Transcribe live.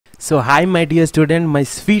So hi my dear student, my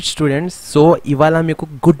sweet students. So ఇవాళ మీకు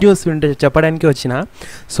good news చెప్పడానికి వచ్చిన.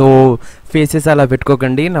 సో ఫేసెస్ అలా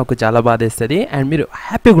పెట్టుకోకండి, నాకు చాలా బాధేస్తుంది. అండ్ మీరు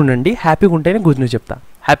హ్యాపీగా ఉండండి, హ్యాపీగా ఉంటేనే గుడ్ న్యూస్ చెప్తా.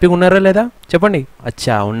 హ్యాపీగా ఉన్నారా లేదా చెప్పండి.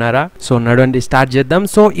 అచ్చా ఉన్నారా? సో నడవండి, స్టార్ట్ చేద్దాం.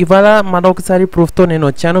 సో ఇవాళ మరొకసారి ప్రూఫ్తో నేను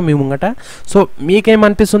వచ్చాను మీ ముంగట. సో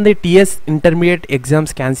మీకేమనిపిస్తుంది, టీఎస్ ఇంటర్మీడియట్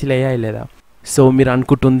ఎగ్జామ్స్ క్యాన్సిల్ అయ్యాయి లేదా? సో మీరు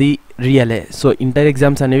అనుకుంటుంది రియలే. సో ఇంటర్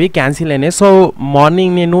ఎగ్జామ్స్ అనేవి క్యాన్సిల్ అయినాయి. సో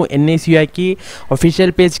మార్నింగ్ నేను ఎన్ఏసిఐకి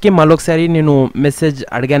అఫీషియల్ పేజ్కి మరొకసారి నేను మెసేజ్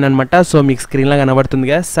అడిగాను అనమాట. సో మీకు స్క్రీన్లో కనబడుతుంది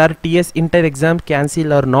కదా, sir TS inter exams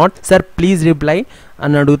cancel are not, sir please reply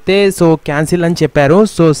అని అడిగితే సో క్యాన్సిల్ అని చెప్పారు.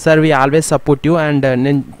 So sir we always support you. And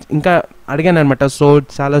నేను ఇంకా అడిగాను అనమాట. సో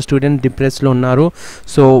చాలా స్టూడెంట్ డిప్రెస్లో ఉన్నారు,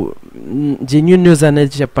 సో జెన్యూన్ న్యూస్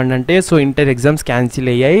అనేది చెప్పండి అంటే, సో ఇంటర్ ఎగ్జామ్స్ క్యాన్సిల్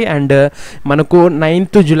అయ్యాయి. అండ్ మనకు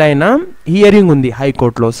 9th జూలైన హియరింగ్ ఉంది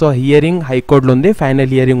హైకోర్టులో. సో హియరింగ్ హైకోర్టులో ఉంది,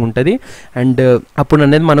 ఫైనల్ హియరింగ్ ఉంటుంది. అండ్ అప్పుడు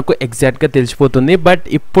అనేది మనకు ఎగ్జాక్ట్గా తెలిసిపోతుంది. బట్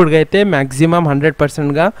ఇప్పుడైతే మ్యాక్సిమం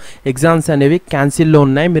 100%గా ఎగ్జామ్స్ అనేవి క్యాన్సిల్లో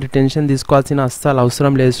ఉన్నాయి. మీరు టెన్షన్ తీసుకోవాల్సిన అస్సలు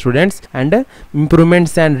అవసరం లేదు students. And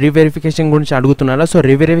improvements and reverification గురించి అడుగుతున్నారా? సో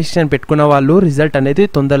రీవెరిఫికేషన్ పెట్టుకున్న వాళ్ళు రిజల్ట్ అనేది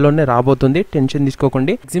తొందరలోనే రాబోతుంది, టెన్షన్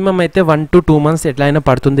తీసుకోకండి. మ్యాక్సిమం అయితే 1 to 2 months ఎట్లయినా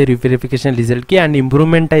పడుతుంది రీవెరిఫికేషన్ రిజల్ట్కి. అండ్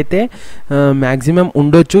ఇంప్రూవ్మెంట్ అయితే మ్యాక్సిమం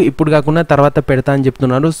ఉండొచ్చు, ఇప్పుడు కాకుండా తర్వాత పెడతా అని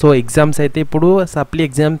చెప్తున్నారు. సో ఎగ్జామ్స్ అయితే ఇప్పుడు సప్లీ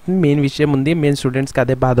ఎగ్జామ్స్ మెయిన్ విషయం ఉంది, మెయిన్ స్టూడెంట్స్కి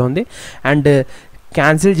అదే బాధ ఉంది. అండ్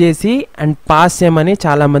క్యాన్సిల్ చేసి అండ్ పాస్ చేయమని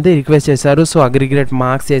చాలామంది రిక్వెస్ట్ చేశారు. సో అగ్రిగేట్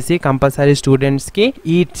మార్క్స్ వేసి కంపల్సరీ స్టూడెంట్స్కి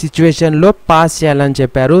ఈ సిచ్యువేషన్లో పాస్ చేయాలని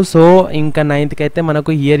చెప్పారు. సో ఇంకా 9th అయితే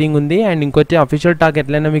మనకు హియరింగ్ ఉంది. అండ్ ఇంకొచ్చి అఫీషియల్ టాక్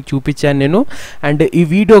ఎట్లయినా మీకు చూపించాను నేను. అండ్ ఈ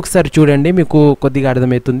వీడియో ఒకసారి చూడండి, మీకు కొద్దిగా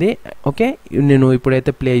అర్థమవుతుంది. ఓకే, నేను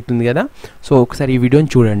ఇప్పుడైతే ప్లే అవుతుంది కదా, సో ఒకసారి ఈ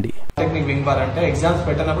వీడియోని చూడండి. టెక్నిక్ వింగ్ బార్ అంటే ఎగ్జామ్స్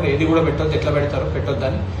పెట్టినప్పుడు ఏది కూడా పెట్టొద్దు, ఎట్లా పెడతారో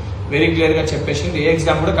పెట్టొద్దని వెరీ క్లియర్గా చెప్పేసింది. ఏ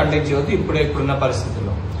ఎగ్జామ్ కూడా కండక్ట్ చేయవద్దు ఇప్పుడున్న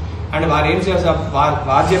పరిస్థితుల్లో. అండ్ వారు ఏం చేస్తారు,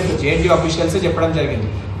 వారు చెప్పారు, జేఎన్టీయూ అఫీషియల్స్ చెప్పడం జరిగింది.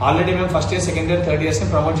 ఆల్రెడీ మేము first year, second year, third ఇయర్స్ని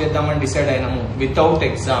promote చేద్దామని decide అయినాము without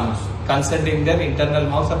exams considering there internal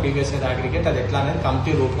marks, previous year aggregate, అది ఎట్లా అనేది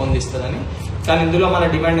కమిటీ రూపొందిస్తుందని. కానీ ఇందులో మన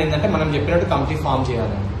డిమాండ్ ఏంటంటే మనం చెప్పినట్టు కమిటీ ఫామ్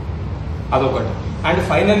చేయాలని, అదొకటి. అండ్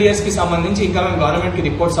ఫైనల్ ఇయర్స్కి సంబంధించి ఇంకా మేము గవర్నమెంట్కి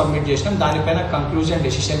రిపోర్ట్ సబ్మిట్ చేసినాం, దానిపైన కంక్లూజన్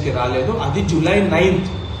డెసిషన్కి రాలేదు. అది జూలై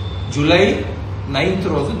 9th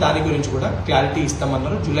రోజు దాని గురించి కూడా క్లారిటీ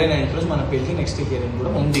ఇస్తామన్నారు. జూలై 9th రోజు మన పెళ్లి నెక్స్ట్ హియరింగ్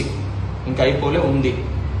కూడా ఉంది, ఇంకా అయిపోలే ఉంది.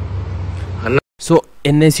 సో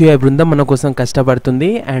ఎన్ఎస్యుఐ బృందం మన కోసం కష్టపడుతుంది.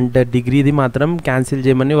 అండ్ డిగ్రీది మాత్రం క్యాన్సిల్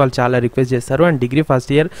చేయమని వాళ్ళు చాలా రిక్వెస్ట్ చేస్తారు. And degree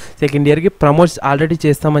first year, second ఇయర్కి ప్రమోట్స్ ఆల్రెడీ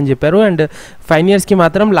చేస్తామని చెప్పారు. అండ్ ఫైన్ ఇయర్స్కి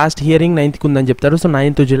మాత్రం లాస్ట్ హియరింగ్ 9th ఉందని చెప్తారు. సో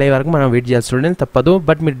 9th జూలై వరకు మనం వెయిట్ చేయాలి స్టూడెంట్స్, తప్పదు.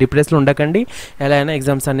 బట్ మీరు డిప్రెస్లో ఉండకండి, ఎలా అయినా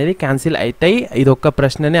ఎగ్జామ్స్ అనేది క్యాన్సిల్ అవుతాయి. ఇది ఒక్క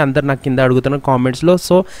ప్రశ్ననే అందరు నాకు కింద అడుగుతున్నారు కామెంట్స్లో.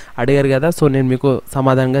 సో అడిగారు కదా, సో నేను మీకు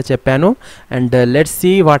సమాధానంగా చెప్పాను. And let's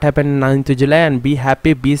see what happen 9th July. And be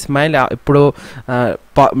happy, be smile. ఇప్పుడు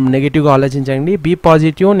నెగిటివ్గా ఆలోచించండి, బీ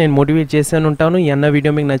పాజిటివ్. నేను మోటివేట్ చేస్తూనే ఉంటాను. ఈ అన్న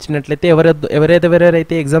వీడియో మీకు నచ్చినట్లయితే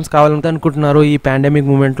ఎవరైతే ఎగ్జామ్స్ కావాలనుకుంటున్నారో ఈ పాండమిక్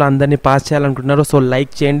మూమెంట్లో అందరినీ పాస్ చేయాలనుకుంటున్నారో, సో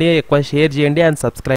లైక్ చేయండి, ఎక్కువ షేర్ చేయండి అండ్ సబ్స్క్రైబ్.